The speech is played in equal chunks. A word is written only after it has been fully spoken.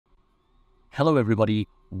Hello everybody,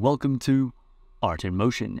 welcome to Art in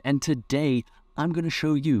Motion, and today I'm going to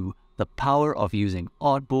show you the power of using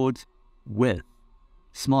artboards with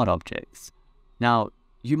smart objects. Now,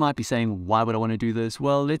 you might be saying, why would I want to do this?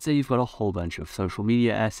 Well, let's say you've got a whole bunch of social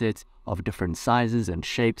media assets of different sizes and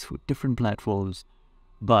shapes for different platforms,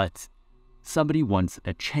 but somebody wants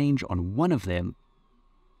a change on one of them,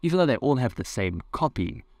 even though they all have the same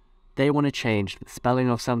copy. They want to change the spelling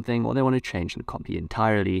of something, or they want to change the copy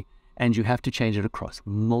entirely, and you have to change it across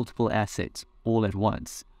multiple assets all at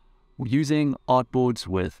once. Using artboards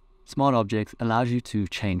with smart objects allows you to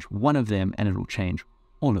change one of them and it will change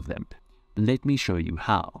all of them. Let me show you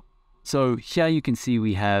how. So here you can see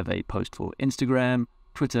we have a post for Instagram,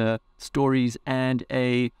 Twitter, Stories, and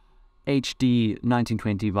a HD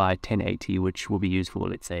 1920 by 1080, which will be used for,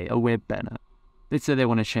 let's say, a web banner. Let's say they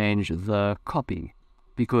want to change the copy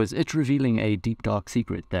because it's revealing a deep dark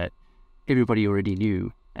secret that everybody already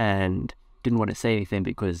knew and didn't want to say anything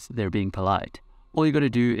because they're being polite. All you got to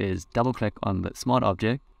do is double click on the smart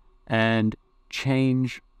object and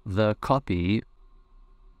change the copy.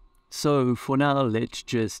 So for now, let's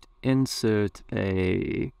just insert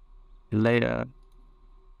a layer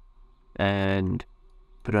and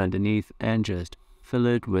put it underneath and just fill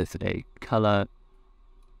it with a color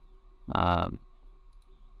so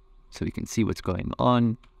we can see what's going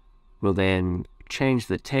on. We'll then change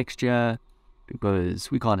the texture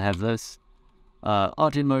because we can't have this.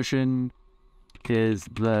 Art in Motion is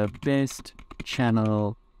the best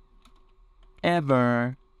channel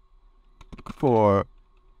ever for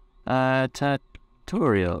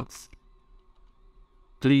tutorials.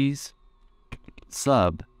 Please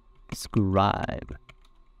subscribe.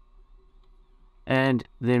 And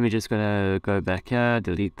then we're just gonna go back here,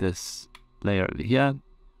 delete this layer over here,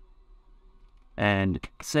 and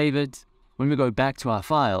save it. When we go back to our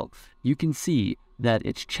file, you can see that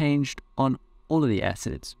it's changed on all of the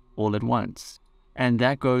assets all at once. And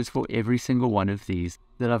that goes for every single one of these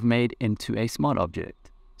that I've made into a smart object.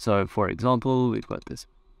 So for example, we've got this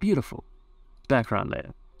beautiful background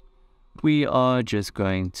layer. We are just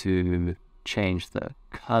going to change the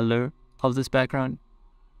color of this background.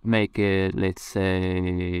 Make it, let's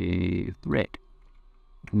say, red.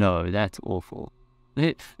 No, that's awful.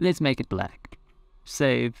 Let's make it black.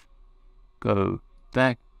 Save. Go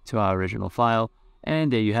back to our original file,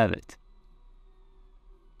 and there you have it.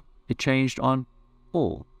 It changed on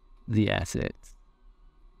all the assets.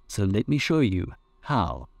 So let me show you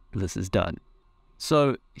how this is done.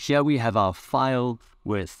 So here we have our file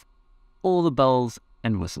with all the bells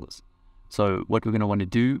and whistles. So what we're going to want to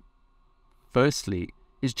do firstly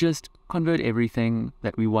is just convert everything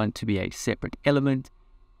that we want to be a separate element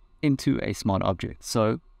into a smart object.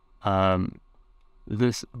 So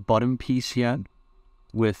this bottom piece here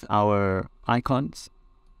with our icons,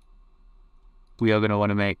 we are going to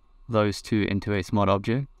want to make those two into a smart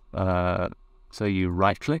object. So you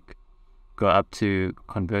right click, go up to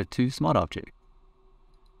convert to smart object.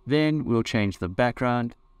 Then we'll change the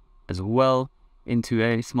background as well into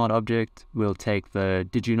a smart object. We'll take the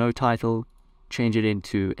did you know title, change it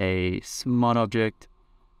into a smart object,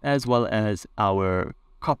 as well as our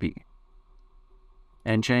copy,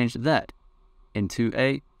 and change that into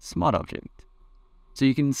a smart object. So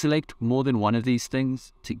you can select more than one of these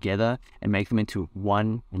things together and make them into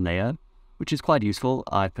one layer, which is quite useful.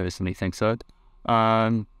 I personally think so.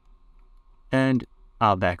 And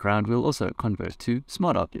our background will also convert to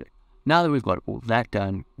smart object. Now that we've got all that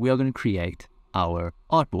done, we are going to create our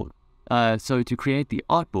artboard. So to create the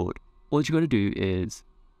artboard, all you got to do is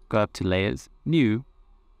go up to Layers, New,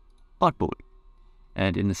 Artboard.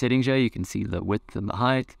 And in the settings here, you can see the width and the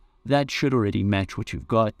height. That should already match what you've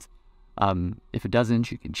got. If it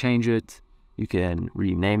doesn't, you can change it. You can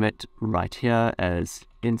rename it right here as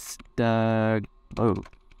Instagram.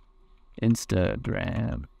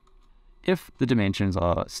 If the dimensions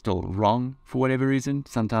are still wrong for whatever reason,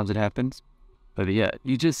 sometimes it happens. Over here,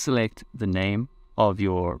 you just select the name of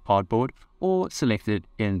your artboard or select it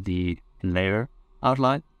in the layer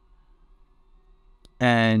outline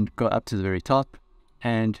and go up to the very top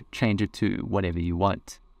and change it to whatever you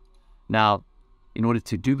want. Now, in order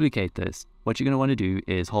to duplicate this, what you're going to want to do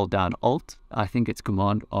is hold down Alt, I think it's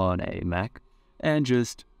Command on a Mac, and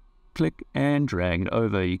just click and drag it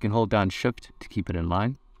over. You can hold down Shift to keep it in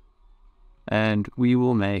line. And we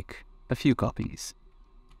will make a few copies.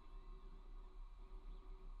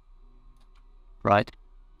 Right.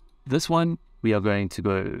 This one, we are going to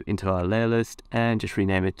go into our layer list and just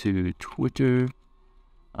rename it to Twitter.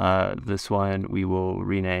 This one we will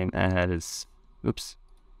rename as,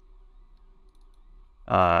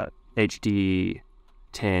 HD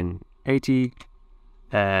 1080,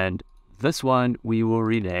 and this one we will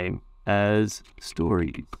rename as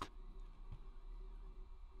stories.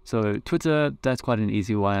 So Twitter, that's quite an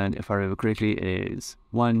easy one. If I remember correctly, it is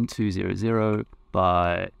 1200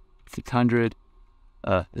 by 600.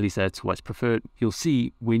 At least that's what's preferred. You'll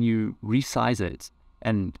see when you resize it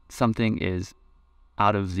and something is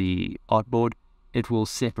out of the artboard, it will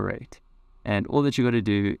separate. And all that you got to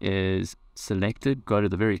do is select it, go to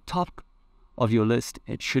the very top of your list,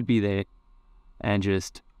 it should be there, and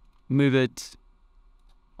just move it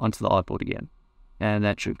onto the artboard again. And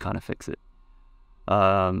that should kind of fix it.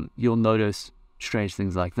 You'll notice strange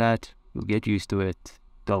things like that. You'll get used to it.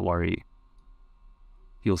 Don't worry.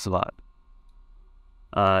 You'll survive.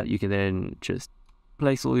 You can then just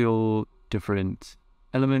place all your different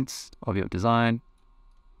elements of your design,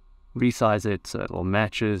 resize it so it all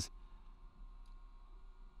matches.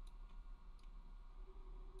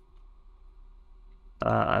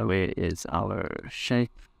 Where is our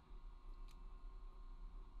shape?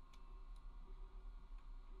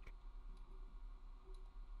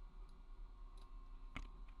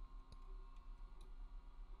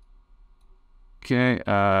 Okay,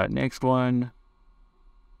 next one.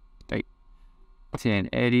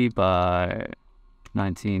 1080 by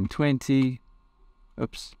 1920.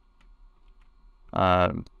 Oops.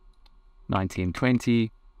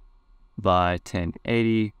 1920 by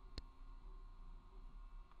 1080.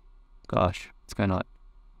 Gosh, what's going on?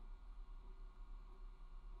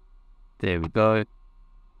 There we go.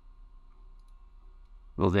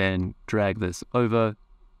 We'll then drag this over.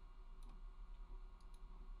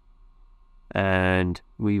 And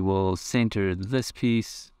we will center this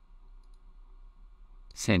piece,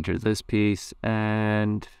 center this piece,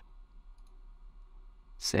 and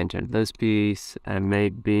center this piece, and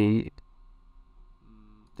maybe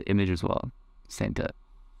the image as well. Center.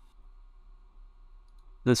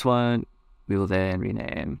 This one we will then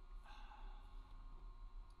rename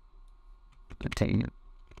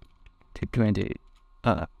 1020.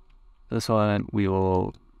 This one we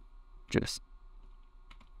will just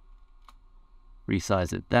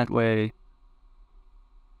resize it that way.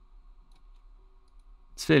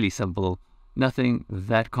 It's fairly simple, nothing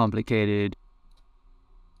that complicated.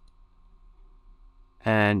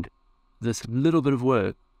 And this little bit of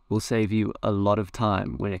work will save you a lot of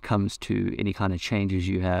time when it comes to any kind of changes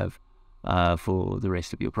you have for the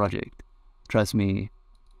rest of your project. Trust me,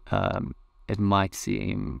 it might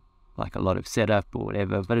seem like a lot of setup or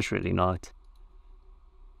whatever, but it's really not.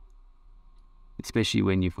 Especially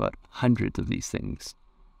when you've got hundreds of these things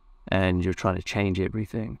and you're trying to change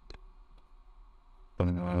everything.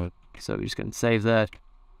 So we're just going to save that.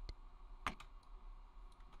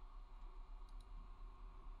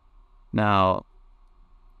 Now,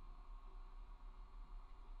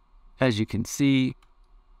 as you can see,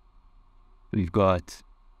 we've got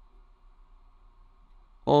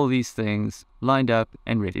all these things lined up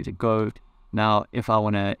and ready to go. Now, if I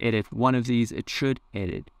want to edit one of these, it should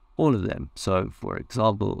edit all of them. So for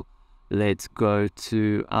example, let's go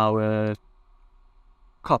to our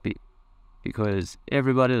copy, because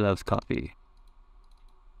everybody loves copy.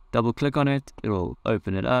 Double click on it, it'll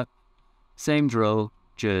open it up. Same drill,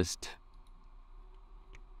 just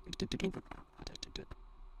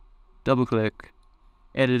double click,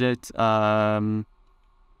 edit it.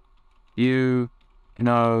 You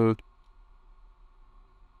know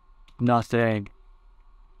nothing.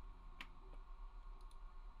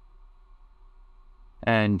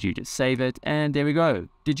 And you just save it, and there we go.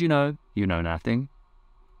 Did you know you know nothing?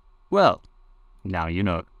 Well, now you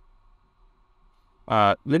know.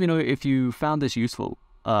 Let me know if you found this useful.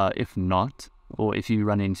 If not, or if you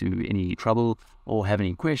run into any trouble or have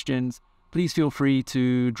any questions, please feel free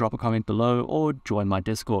to drop a comment below or join my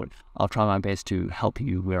Discord. I'll try my best to help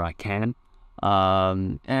you where I can.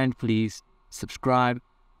 And please subscribe.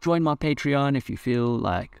 Join my Patreon if you feel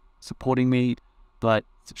like supporting me, but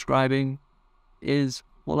subscribing is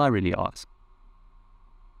all I really ask.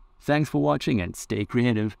 Thanks for watching and stay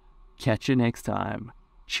creative. Catch you next time.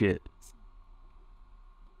 Cheers.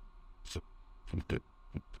 So,